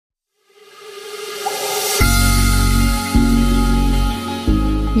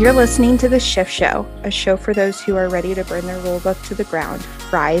You're listening to The Shift Show, a show for those who are ready to burn their rulebook to the ground,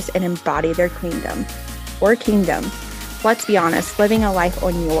 rise, and embody their queendom. Or kingdom. Let's be honest, living a life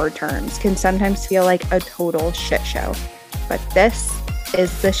on your terms can sometimes feel like a total shit show. But this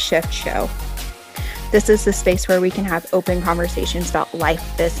is The Shift Show. This is the space where we can have open conversations about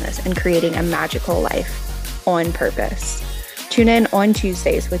life, business, and creating a magical life on purpose. Tune in on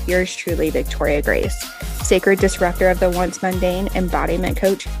Tuesdays with yours truly, Victoria Grace, sacred disruptor of the once mundane, embodiment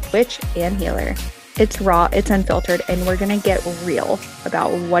coach, witch, and healer. It's raw, it's unfiltered, and we're going to get real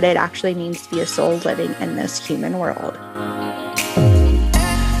about what it actually means to be a soul living in this human world.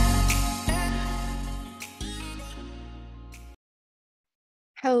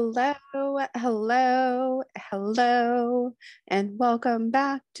 Hello, and welcome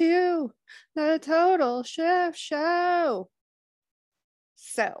back to the Total Shift Show.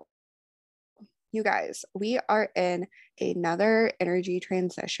 So, you guys, we are in another energy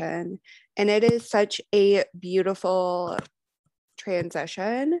transition, and it is such a beautiful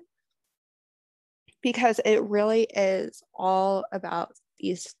transition because it really is all about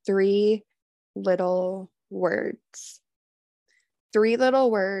these three little words. Three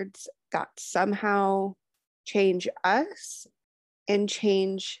little words that somehow change us and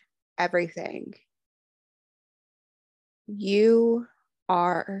change everything. You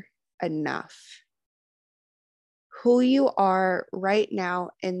are enough. Who you are right now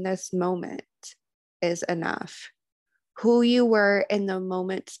in this moment is enough. Who you were in the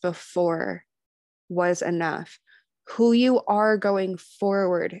moments before was enough. Who you are going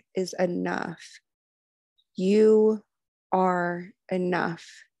forward is enough. You are enough.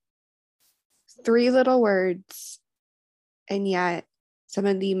 Three little words, and yet some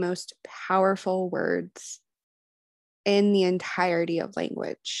of the most powerful words in the entirety of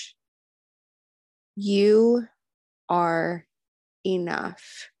language. You are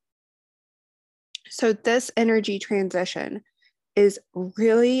enough. So this energy transition is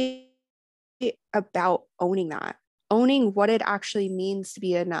really about owning that, owning what it actually means to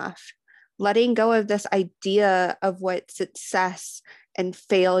be enough, letting go of this idea of what success and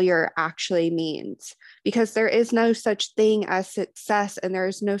failure actually means, because there is no such thing as success and there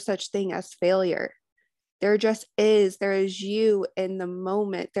is no such thing as failure. There just is. There is you in the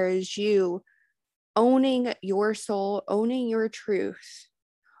moment. There is you owning your soul, owning your truth,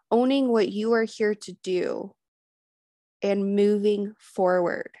 owning what you are here to do, and moving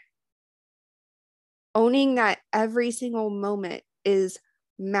forward. Owning that every single moment is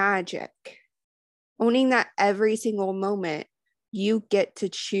magic. Owning that every single moment you get to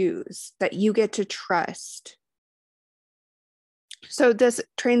choose, that you get to trust. So this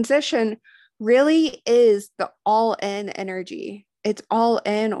transition really is the all-in energy. It's all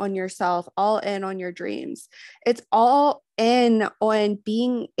in on yourself, all in on your dreams. It's all in on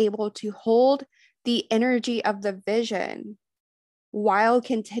being able to hold the energy of the vision while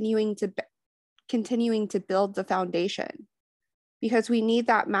continuing to build the foundation, because we need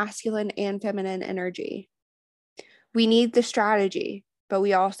that masculine and feminine energy. We need the strategy, but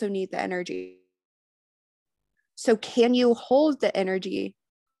we also need the energy. So can you hold the energy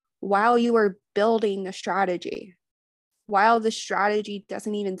while you are building the strategy, while the strategy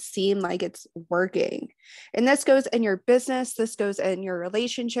doesn't even seem like it's working? And this goes in your business, this goes in your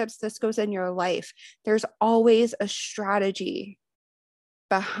relationships, this goes in your life. There's always a strategy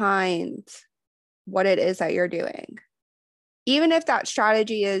behind what it is that you're doing. Even if that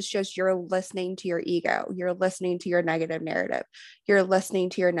strategy is just you're listening to your ego, you're listening to your negative narrative, you're listening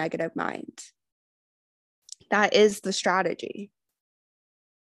to your negative mind. That is the strategy.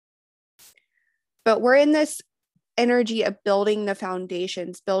 But we're in this energy of building the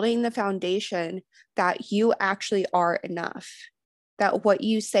foundation that you actually are enough, that what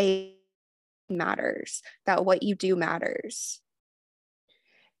you say matters, that what you do matters.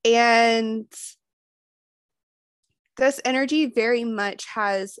 And this energy very much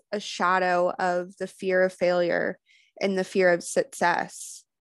has a shadow of the fear of failure and the fear of success,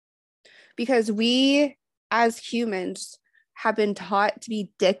 because we as humans have been taught to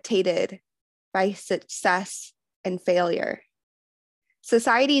be dictated by success and failure.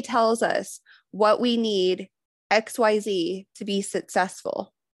 Society tells us what we need, XYZ, to be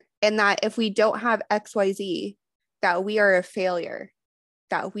successful, and that if we don't have XYZ, that we are a failure,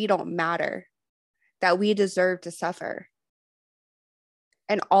 that we don't matter, that we deserve to suffer.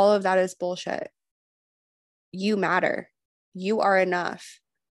 And all of that is bullshit. You matter. You are enough.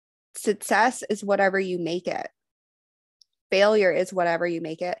 Success is whatever you make it. Failure is whatever you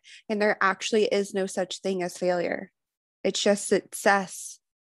make it. And there actually is no such thing as failure. It's just success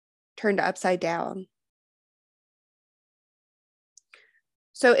turned upside down.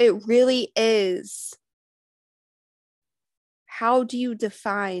 So it really is, how do you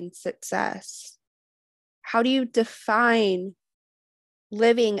define success? How do you define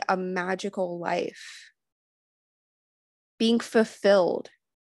living a magical life? Being fulfilled?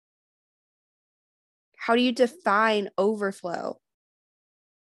 How do you define overflow?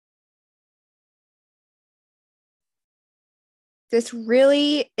 This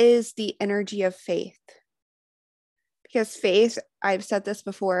really is the energy of faith. Because faith, I've said this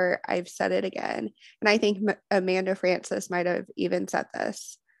before, I've said it again, and I think Amanda Frances might have even said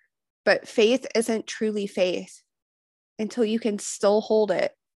this, but faith isn't truly faith until you can still hold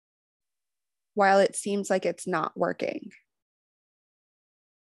it while it seems like it's not working.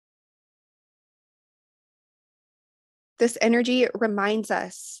 This energy reminds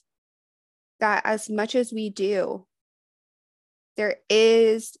us that as much as we do, there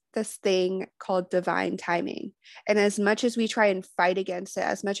is this thing called divine timing. And as much as we try and fight against it,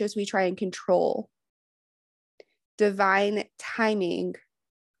 as much as we try and control, divine timing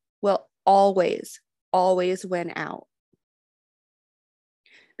will always, always win out.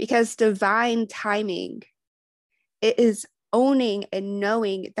 Because divine timing, it is owning and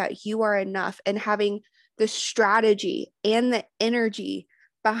knowing that you are enough and having the strategy and the energy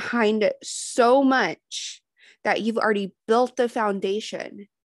behind it so much that you've already built the foundation,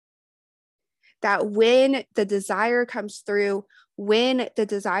 that when the desire comes through, when the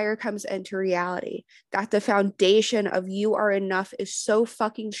desire comes into reality, that the foundation of you are enough is so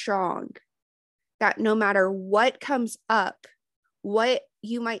fucking strong that no matter what comes up, what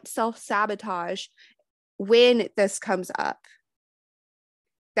you might self-sabotage when this comes up,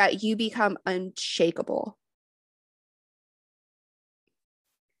 that you become unshakable.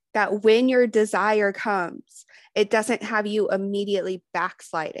 That when your desire comes, it doesn't have you immediately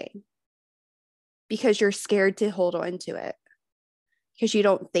backsliding because you're scared to hold on to it, because you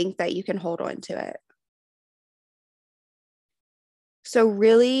don't think that you can hold on to it. So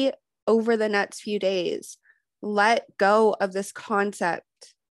really, over the next few days, let go of this concept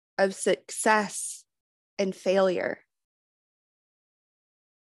of success and failure.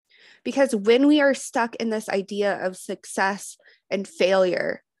 Because when we are stuck in this idea of success and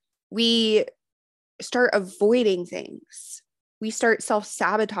failure, we start avoiding things. We start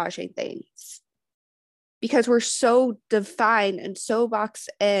self-sabotaging things because we're so defined and so boxed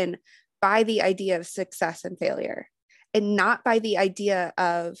in by the idea of success and failure, and not by the idea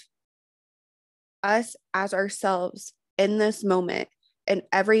of us as ourselves in this moment and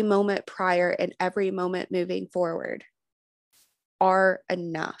every moment prior and every moment moving forward are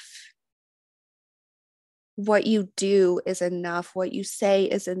enough. What you do is enough. What you say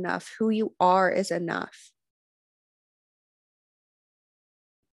is enough. Who you are is enough.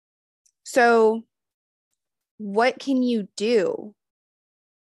 So, what can you do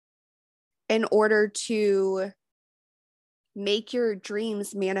in order to make your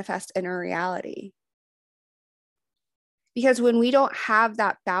dreams manifest in a reality? Because when we don't have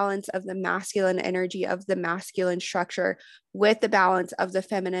that balance of the masculine energy, of the masculine structure, with the balance of the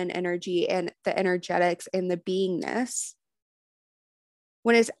feminine energy and the energetics and the beingness,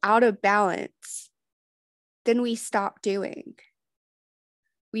 when it's out of balance, then we stop doing.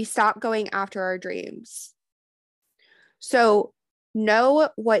 We stop going after our dreams. So know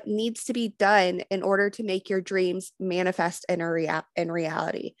what needs to be done in order to make your dreams manifest in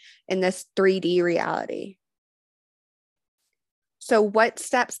reality, in this 3D reality. So what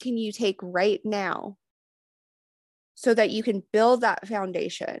steps can you take right now so that you can build that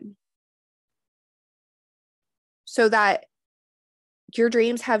foundation, so that your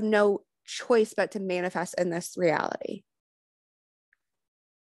dreams have no choice but to manifest in this reality?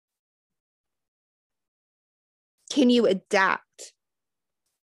 Can you adapt?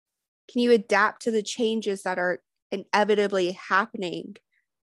 Can you adapt to the changes that are inevitably happening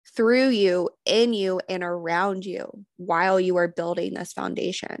through you, in you, and around you while you are building this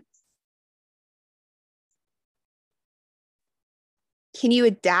foundation? Can you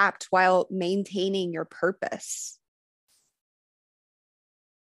adapt while maintaining your purpose?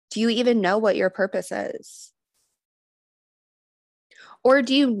 Do you even know what your purpose is? Or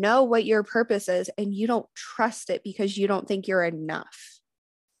do you know what your purpose is and you don't trust it because you don't think you're enough?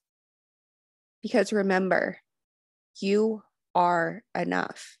 Because remember, you are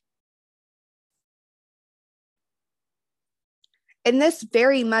enough. And this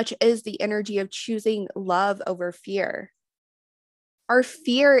very much is the energy of choosing love over fear. Our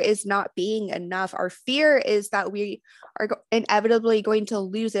fear is not being enough. Our fear is that we are inevitably going to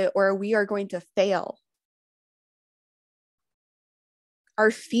lose it, or we are going to fail. Our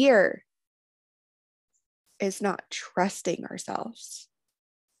fear is not trusting ourselves.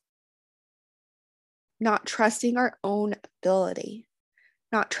 not trusting our own ability,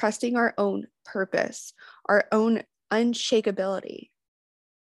 not trusting our own purpose, our own unshakability.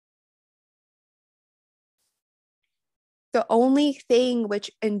 The only thing which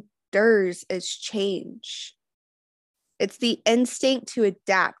endures is change. It's the instinct to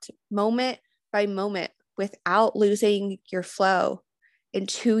adapt moment by moment without losing your flow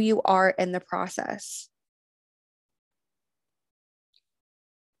into who you are in the process.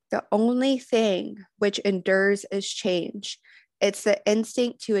 The only thing which endures is change. It's the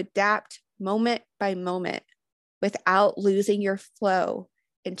instinct to adapt moment by moment without losing your flow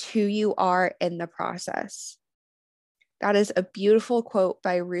into who you are in the process. That is a beautiful quote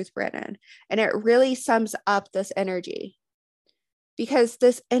by Ruth Brennan. And it really sums up this energy, because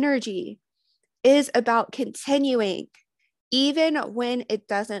this energy is about continuing even when it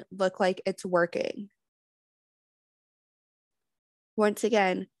doesn't look like it's working. Once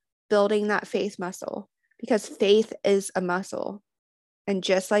again, building that faith muscle, because faith is a muscle. And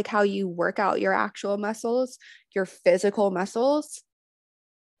just like how you work out your actual muscles, your physical muscles,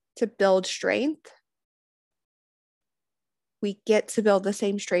 to build strength, we get to build the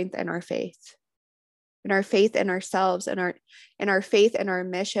same strength in our faith in ourselves, and our faith in our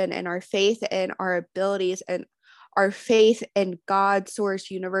mission, and our faith in our abilities, and our faith in God,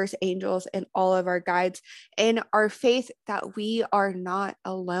 source, universe, angels, and all of our guides, and our faith that we are not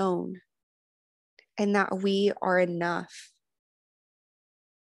alone and that we are enough.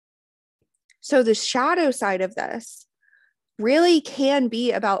 So the shadow side of this really can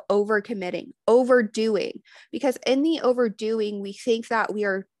be about overcommitting, overdoing, because in the overdoing, we think that we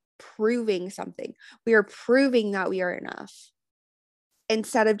are proving something. We are proving that we are enough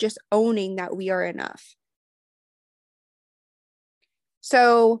instead of just owning that we are enough.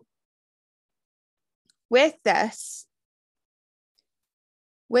 So with this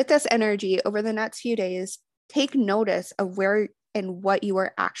energy over the next few days, take notice of where and what you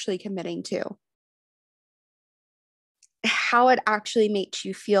are actually committing to, how it actually makes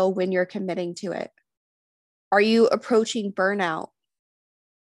you feel when you're committing to it. Are you approaching burnout?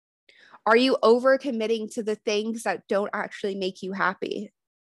 Are you overcommitting to the things that don't actually make you happy?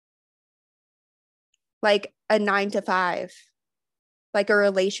 Like a 9-to-5, like a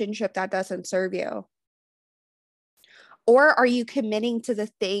relationship that doesn't serve you? Or are you committing to the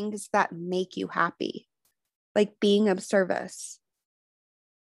things that make you happy? Like being of service,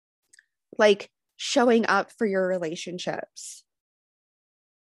 like showing up for your relationships,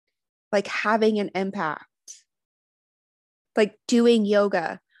 like having an impact, like doing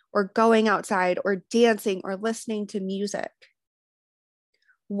yoga or going outside or dancing or listening to music.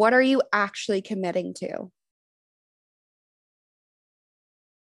 What are you actually committing to?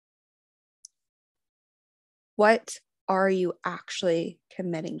 What are you actually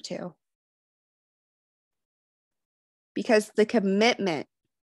committing to? Because the commitment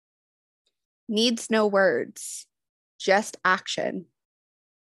needs no words, just action.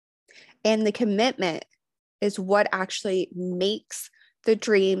 And the commitment is what actually makes the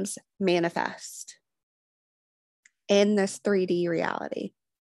dreams manifest in this 3D reality.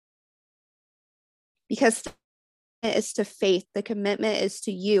 Because it is to faith, the commitment is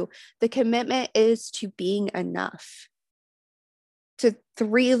to you, the commitment is to being enough, to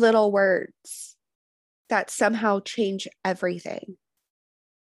 3 little words that somehow change everything.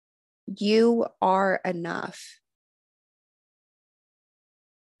 You are enough.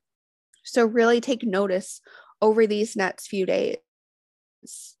 So really take notice over these next few days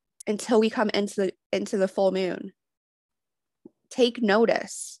until we come into the full moon. Take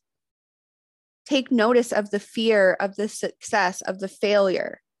notice. Take notice of the fear, of the success, of the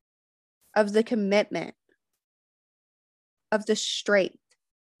failure, of the commitment, of the strength.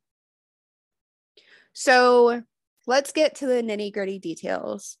 So let's get to the nitty-gritty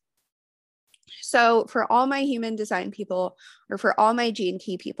details. So for all my human design people, or for all my gene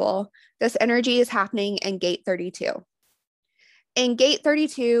key people, this energy is happening in gate 32. In gate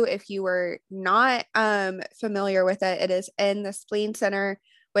 32, if you were not familiar with it, it is in the spleen center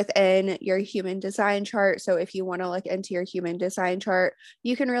within your human design chart. So if you want to look into your human design chart,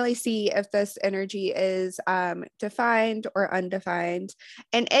 you can really see if this energy is defined or undefined.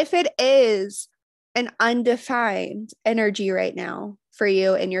 And if it is an undefined energy right now for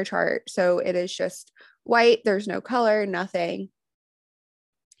you in your chart, so it is just white, there's no color, nothing,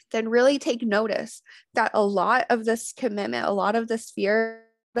 then really take notice that a lot of this commitment, a lot of this fear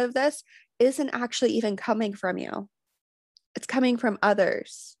of this isn't actually even coming from you. It's coming from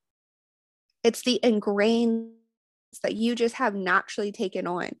others. It's the ingrained that you just have naturally taken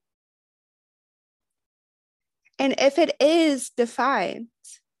on. And if it is defined,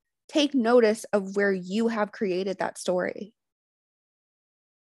 take notice of where you have created that story.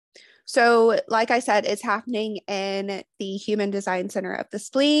 So, like I said, it's happening in the Human Design Center of the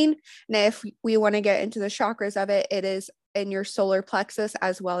spleen. And if we want to get into the chakras of it, it is in your solar plexus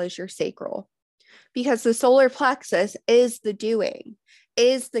as well as your sacral. Because the solar plexus is the doing,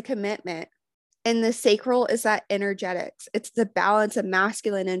 is the commitment. And the sacral is that energetics. It's the balance of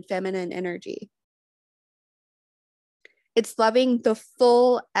masculine and feminine energy. It's loving the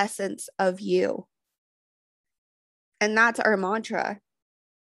full essence of you. And that's our mantra.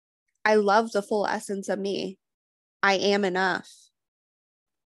 I love the full essence of me. I am enough.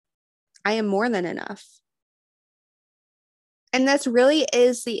 I am more than enough. And this really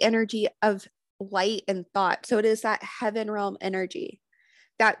is the energy of light and thought. So it is that heaven realm energy,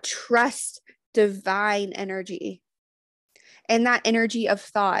 that trust, divine energy, and that energy of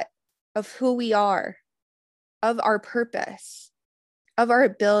thought, of who we are, of our purpose, of our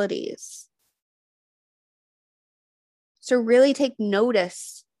abilities. So really take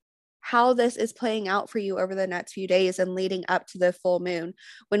notice how this is playing out for you over the next few days and leading up to the full moon,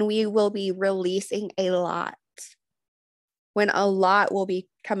 when we will be releasing a lot, when a lot will be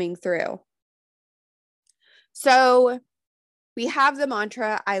coming through. So we have the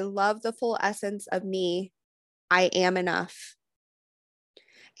mantra, I love the full essence of me. I am enough.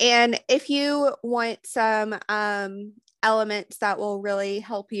 And if you want some elements that will really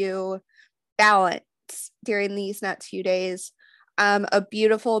help you balance during these next few days, a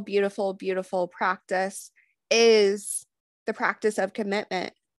beautiful, beautiful, beautiful practice is the practice of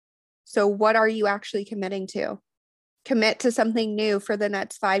commitment. So what are you actually committing to? Commit to something new for the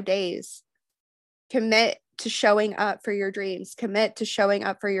next 5 days. Commit to showing up for your dreams. Commit to showing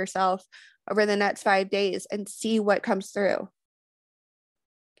up for yourself over the next 5 days and see what comes through.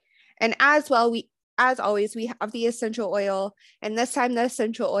 And as well, as always, we have the essential oil, and this time the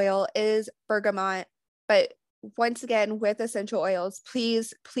essential oil is bergamot. But once again, with essential oils,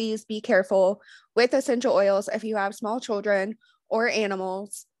 please be careful with essential oils if you have small children or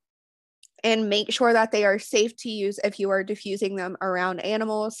animals, and make sure that they are safe to use if you are diffusing them around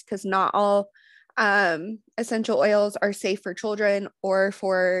animals, because not all essential oils are safe for children or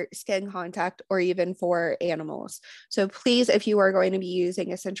for skin contact or even for animals. So please, if you are going to be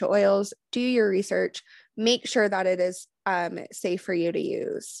using essential oils, do your research, make sure that it is safe for you to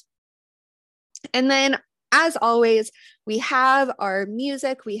use. And then, as always, we have our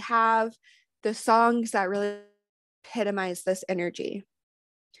music, we have the songs that really epitomize this energy.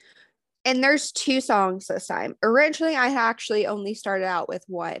 And there's 2 songs this time. Originally, I actually only started out with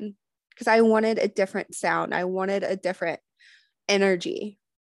one, because I wanted a different sound. I wanted a different energy.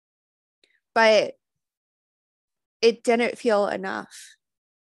 But it didn't feel enough.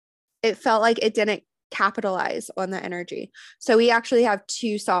 It felt like it didn't capitalize on the energy. So we actually have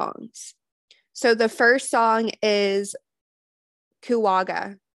 2 songs. So the first song is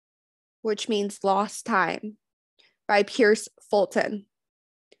Kuwaga, which means lost time, by Pierce Fulton.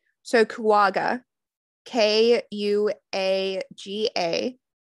 So Kuwaga, Kuaga,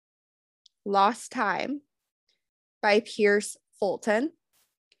 Lost Time, by Pierce Fulton.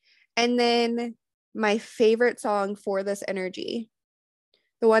 And then my favorite song for this energy,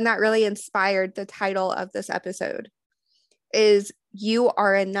 the one that really inspired the title of this episode, is You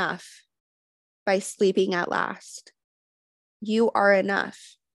Are Enough, by Sleeping at Last. You Are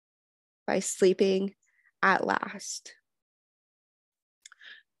Enough, by Sleeping at Last.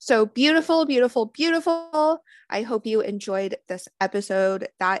 So beautiful, beautiful, beautiful. I hope you enjoyed this episode.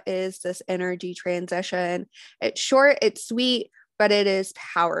 That is this energy transition. It's short, it's sweet, but it is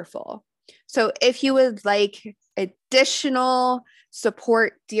powerful. So if you would like additional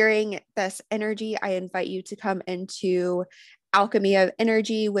support during this energy, I invite you to come into Alchemy of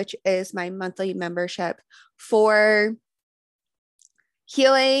Energy, which is my monthly membership for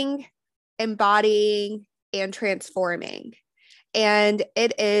healing, embodying, and transforming. And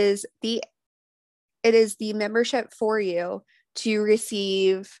it is the membership for you to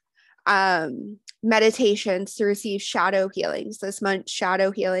receive meditations, to receive shadow healings. This month,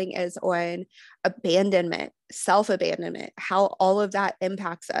 shadow healing is on abandonment, self-abandonment, how all of that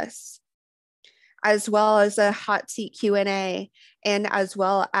impacts us, as well as a hot seat Q&A, and as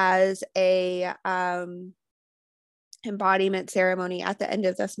well as a embodiment ceremony at the end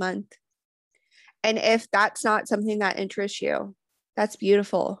of this month. And if that's not something that interests you, that's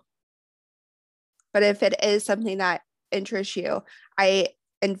beautiful. But if it is something that interests you, I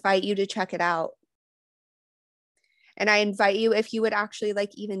invite you to check it out. And I invite you, if you would actually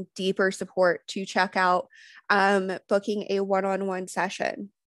like even deeper support, to check out booking a one-on-one session,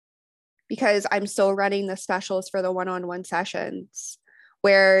 because I'm still running the specials for the one-on-one sessions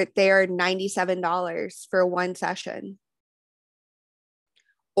where they are $97 for one session.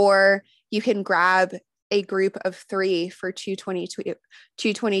 Or you can grab a group of 3 for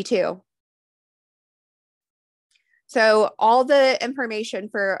 $222. So all the information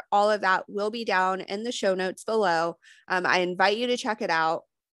for all of that will be down in the show notes below. I invite you to check it out.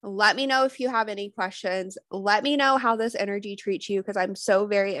 Let me know if you have any questions. Let me know how this energy treats you, because I'm so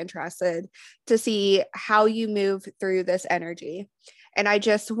very interested to see how you move through this energy. And I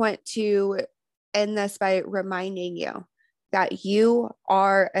just want to end this by reminding you that you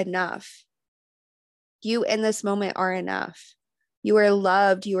are enough. You in this moment are enough. You are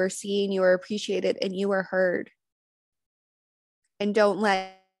loved, you are seen, you are appreciated, and you are heard. And don't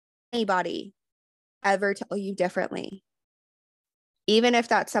let anybody ever tell you differently, even if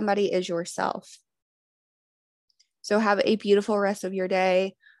that somebody is yourself. So have a beautiful rest of your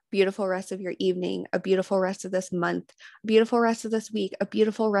day, beautiful rest of your evening, a beautiful rest of this month, a beautiful rest of this week, a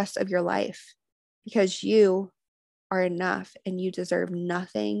beautiful rest of your life, because you are enough and you deserve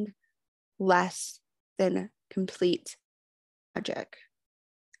nothing less than complete magic.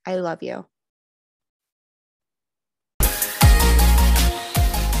 I love you.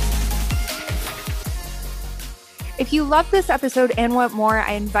 If you love this episode and want more,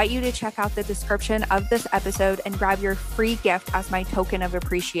 I invite you to check out the description of this episode and grab your free gift as my token of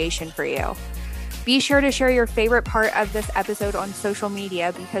appreciation for you. Be sure to share your favorite part of this episode on social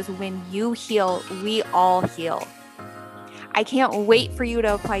media, because when you heal, we all heal. I can't wait for you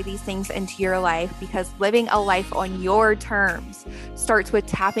to apply these things into your life, because living a life on your terms starts with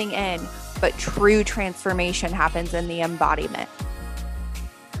tapping in, but true transformation happens in the embodiment.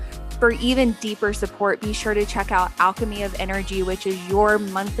 For even deeper support, be sure to check out Alchemy of Energy, which is your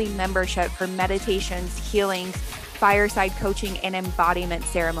monthly membership for meditations, healings, fireside coaching, and embodiment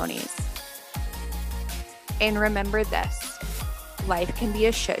ceremonies. And remember this, life can be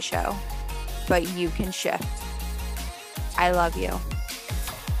a shit show, but you can shift. I love you.